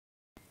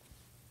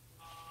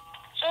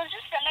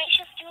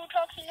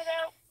talking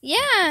about?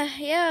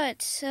 Yeah,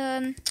 it's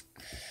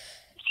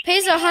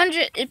pays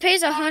 $100. It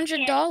pays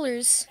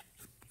 $100.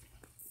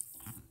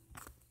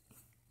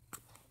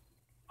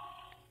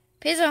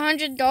 Pays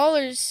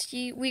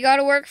 $100. We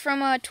gotta work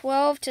from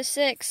 12 to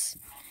 6.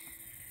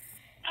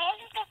 I don't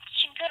think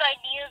that's a good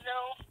idea,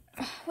 though.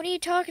 What are you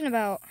talking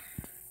about?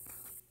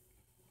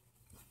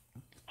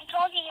 I'm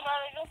talking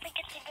about I don't think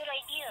it's a good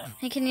idea.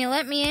 Hey, can you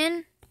let me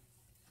in?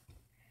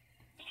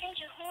 I think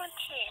you're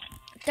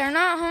haunted. They're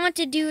not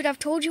haunted, dude. I've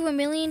told you a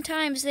million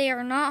times they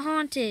are not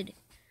haunted.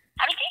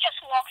 How did you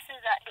just walk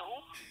through that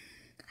door?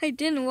 I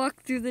didn't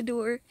walk through the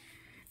door.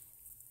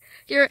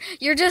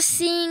 You're just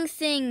seeing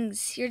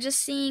things. You're just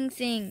seeing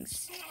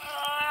things.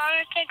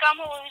 I think I'm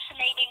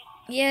hallucinating.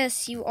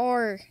 Yes, you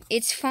are.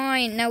 It's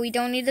fine. Now we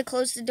don't need to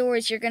close the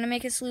doors. You're gonna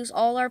make us lose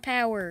all our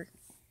power.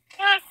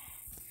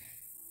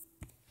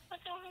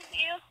 What's wrong with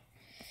you?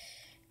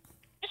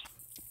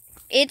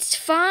 It's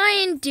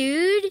fine,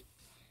 dude.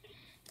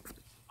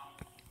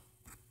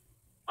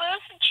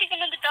 Where's the chicken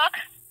and the duck?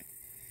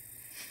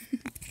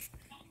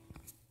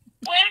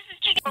 Where's the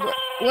chicken?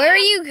 Where are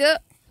you go?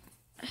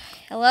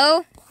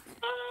 Hello?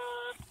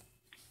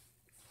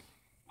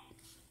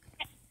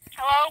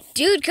 Hello?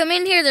 Dude, come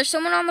in here. There's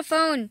someone on the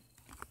phone.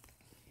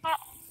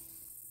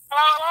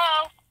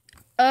 Hello?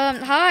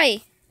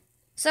 Hi.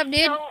 What's up,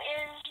 dude? So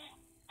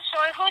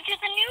I heard you're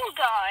the new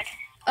god.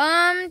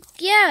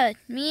 Yeah.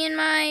 Me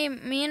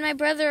and my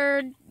brother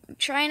are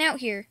trying out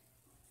here.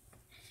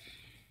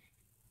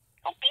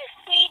 Don't be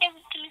afraid,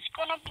 everything's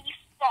gonna be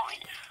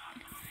fine.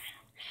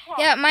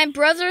 Yeah, my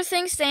brother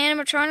thinks the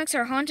animatronics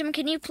are haunting.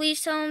 Can you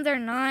please tell him they're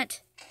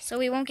not, so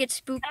we won't get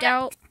spooked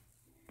out?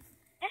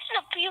 This is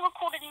a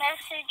pre-recorded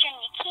message, and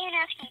you can't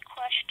ask me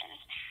questions.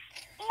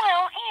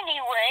 Well,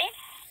 anyway,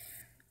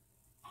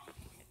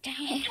 I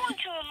just want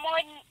to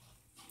remind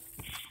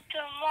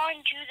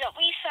you that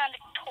we found a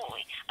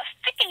toy, a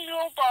freaking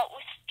robot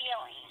with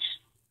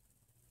feelings.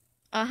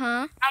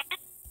 Uh-huh. I'm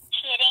just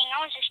kidding. I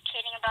was just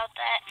kidding about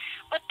that.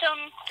 But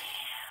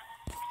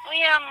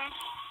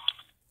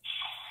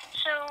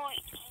so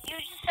you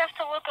just have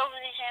to look over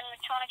these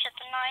animatronics at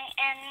the night,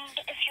 and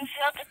if you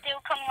felt that they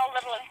were coming a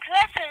little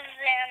aggressive,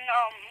 then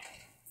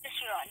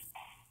just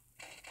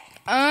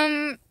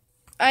run.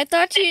 I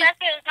thought you.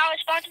 Becca is not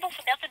responsible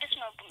for death or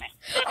dismemberment.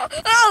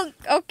 Oh,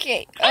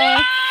 okay.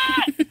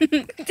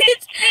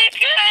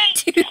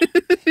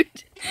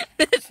 Dude,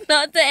 that's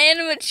not the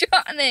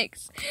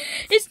animatronics.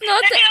 It's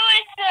not the.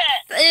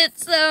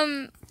 It's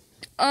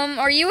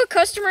are you a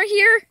customer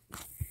here?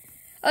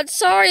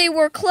 Sorry,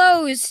 we're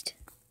closed.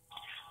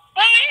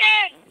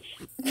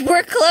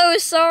 We're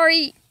closed.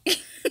 Sorry.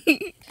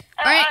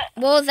 Alright.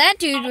 Well, that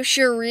dude was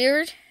sure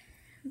weird.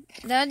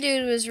 That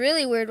dude was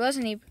really weird,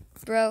 wasn't he,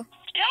 bro?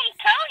 I'm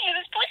telling you,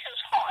 this place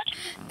is hot.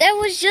 That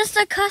was just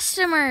a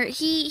customer.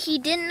 He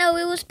didn't know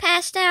it was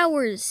past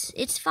hours.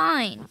 It's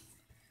fine.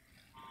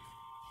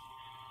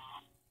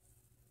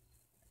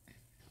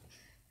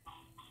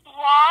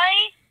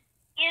 Why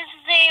is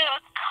there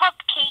a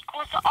cupcake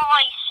with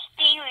eyes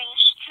staring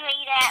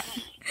straight at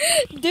me?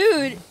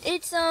 Dude,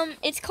 it's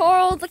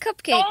Carl the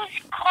cupcake. Those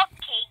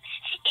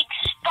cupcakes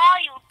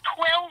expired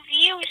 12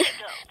 years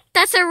ago.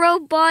 That's a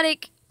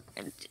robotic.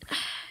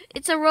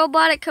 It's a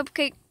robotic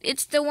cupcake.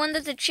 It's the one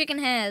that the chicken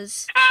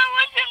has.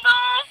 What's in the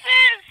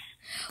office?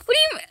 What do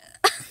you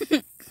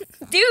mean?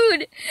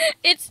 Dude,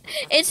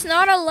 it's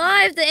not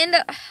alive. The end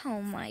of.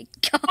 Oh my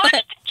god. Where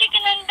did the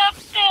chicken and duck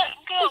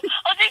go?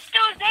 Are they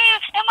still there?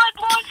 Am I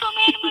blind from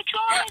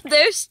animatronics?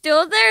 They're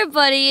still there,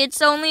 buddy.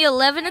 It's only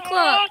 11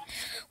 o'clock.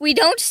 We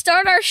don't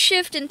start our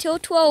shift until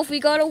 12. We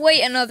gotta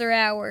wait another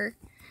hour.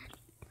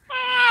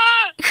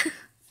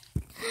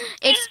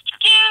 It's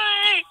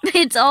scary.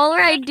 It's all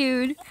right,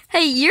 dude.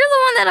 Hey, you're the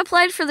one that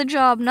applied for the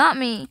job, not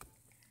me.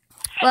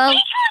 Well,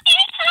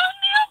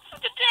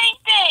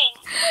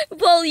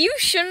 well, you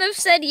shouldn't have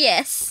said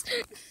yes.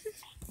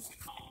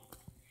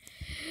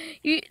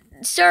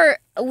 Sir,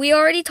 we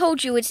already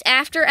told you it's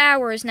after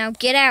hours. Now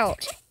get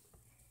out.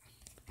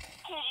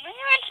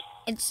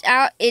 It's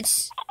out.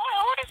 It's.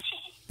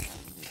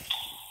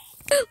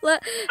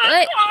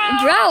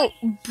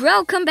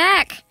 Bro, come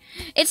back.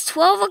 It's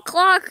 12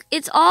 o'clock.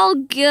 It's all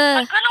good.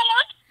 I'm gonna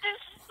watch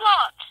this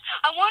vlog.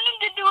 I want him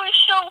to do a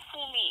show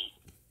for me.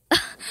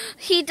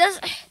 He does.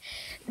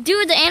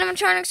 Dude, the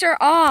animatronics are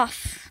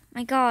off.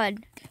 My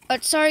god.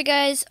 Sorry,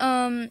 guys.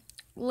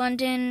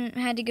 London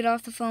had to get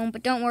off the phone,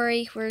 but don't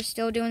worry. We're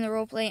still doing the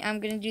roleplay. I'm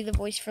gonna do the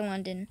voice for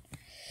London.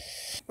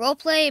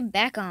 Roleplay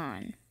back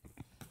on.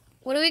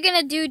 What are we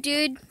gonna do,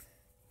 dude?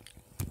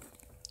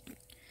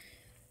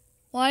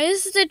 Why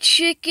is the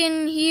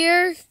chicken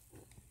here?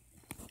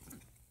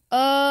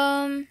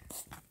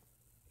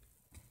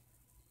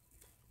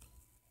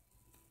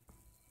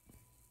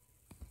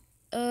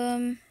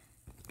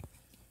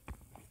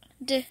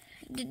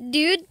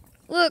 Dude,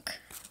 look.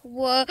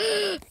 What?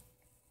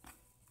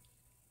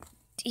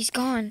 He's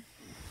gone.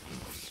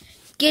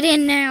 Get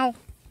in now.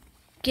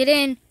 Get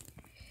in.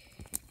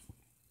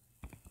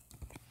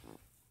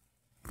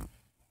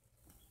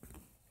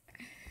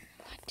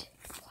 What?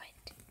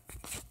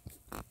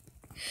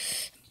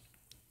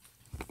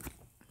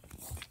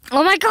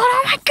 Oh my god,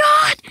 oh my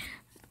god!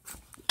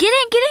 Get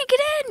in, get in, get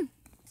in!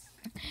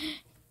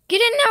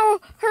 Get in now,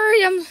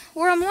 hurry,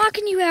 I'm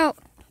locking you out.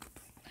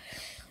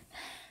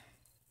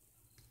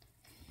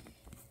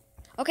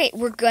 Okay,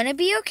 we're gonna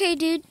be okay,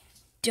 dude.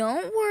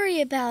 Don't worry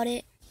about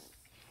it.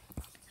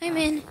 I'm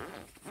in.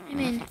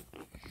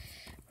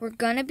 We're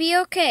gonna be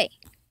okay.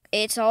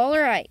 It's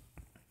alright.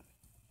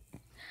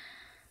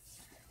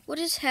 What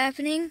is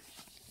happening?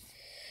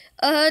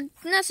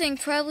 Nothing.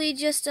 Probably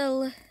just a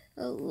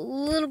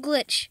little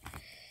glitch.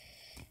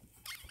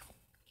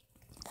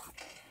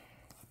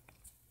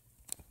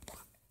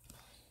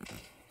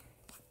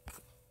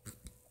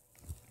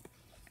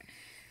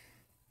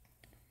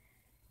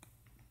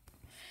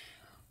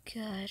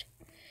 God.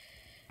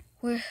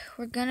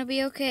 We're gonna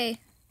be okay.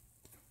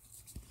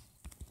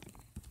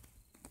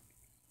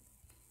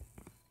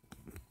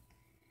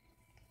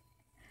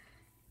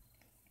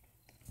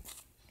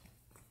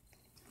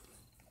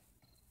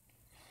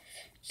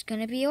 It's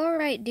gonna be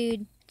alright,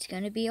 dude. It's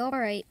gonna be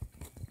alright.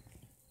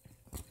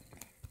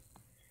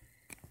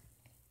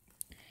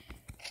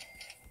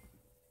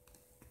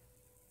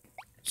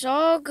 It's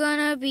all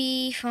gonna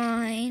be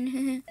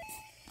fine.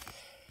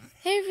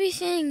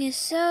 Everything is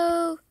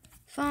so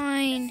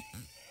fine.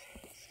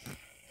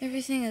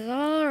 Everything is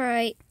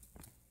alright.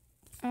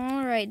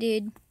 Alright,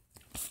 dude.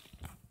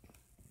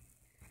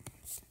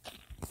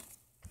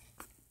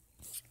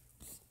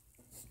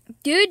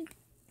 Dude?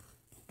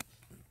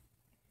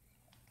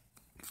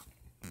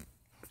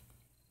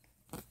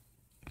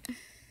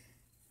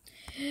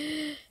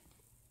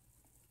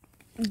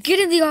 Get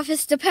in the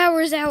office, the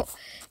power's out.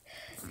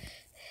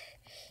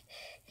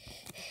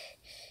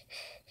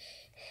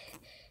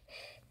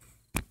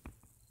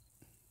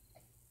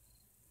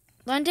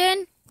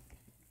 London?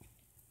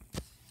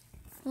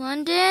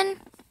 London?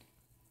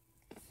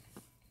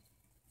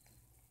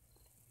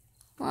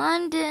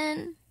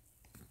 London?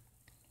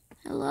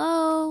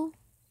 Hello?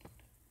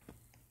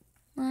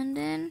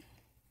 London?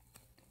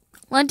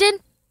 London?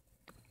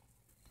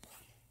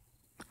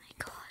 Oh my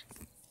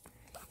god.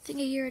 I think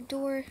I hear a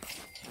door.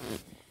 I'm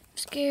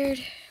scared.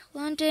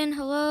 London,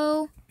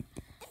 hello?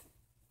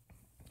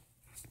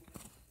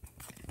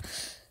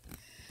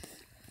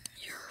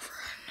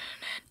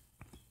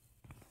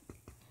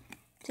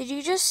 Did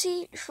you just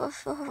see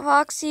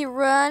Foxy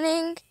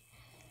running?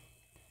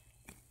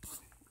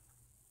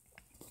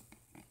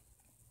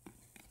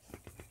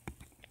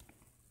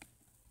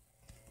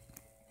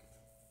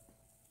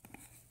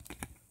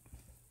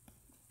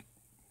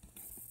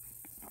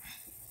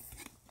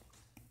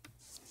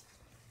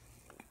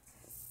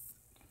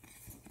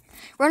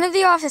 Run to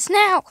the office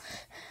now!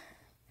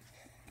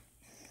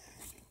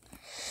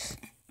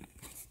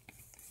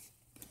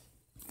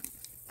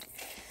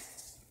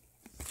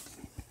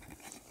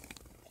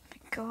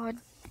 God.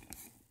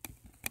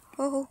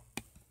 Oh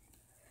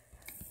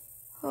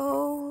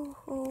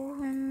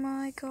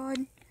my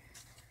god.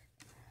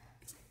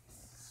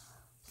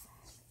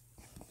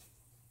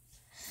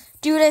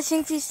 Dude, I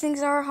think these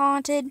things are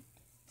haunted.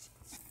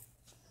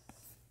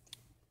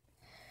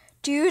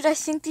 Dude, I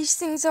think these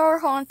things are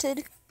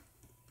haunted.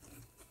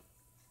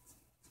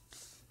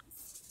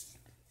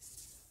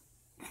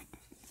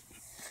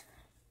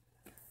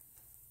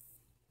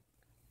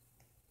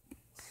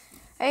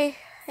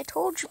 I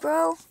told you,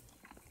 bro.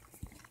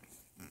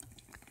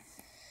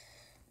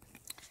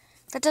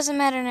 That doesn't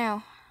matter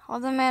now. All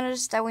that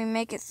matters is that we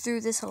make it through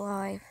this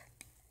alive.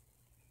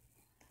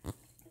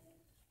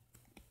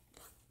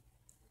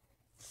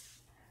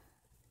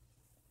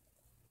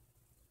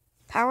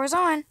 Power's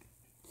on.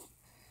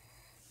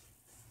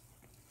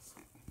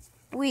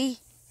 We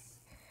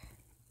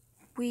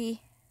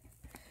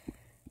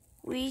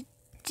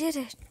did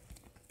it.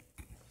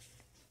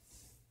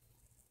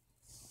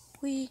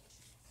 We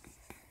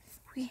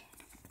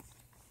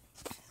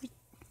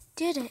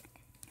did it.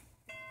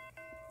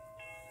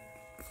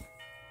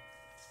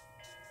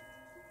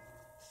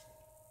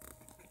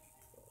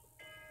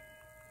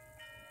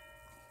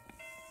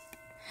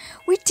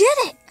 We did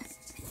it.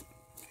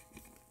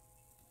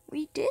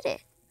 We did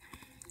it.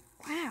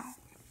 Wow.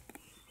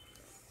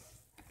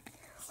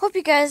 Hope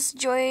you guys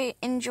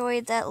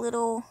enjoyed that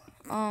little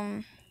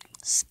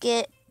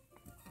skit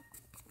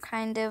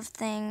kind of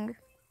thing.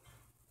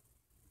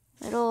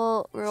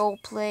 Little role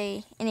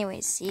play.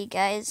 Anyways, see you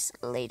guys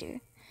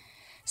later.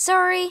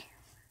 Sorry,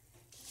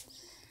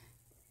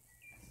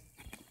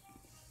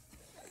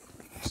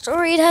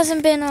 it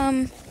hasn't been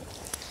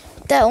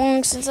that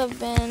long since I've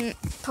been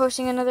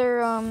posting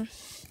another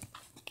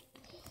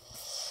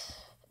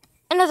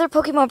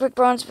Pokemon Brick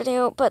Bronze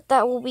video, but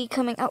that will be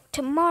coming out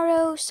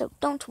tomorrow, so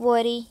don't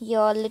worry,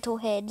 your little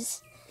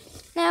heads.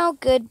 Now,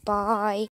 goodbye.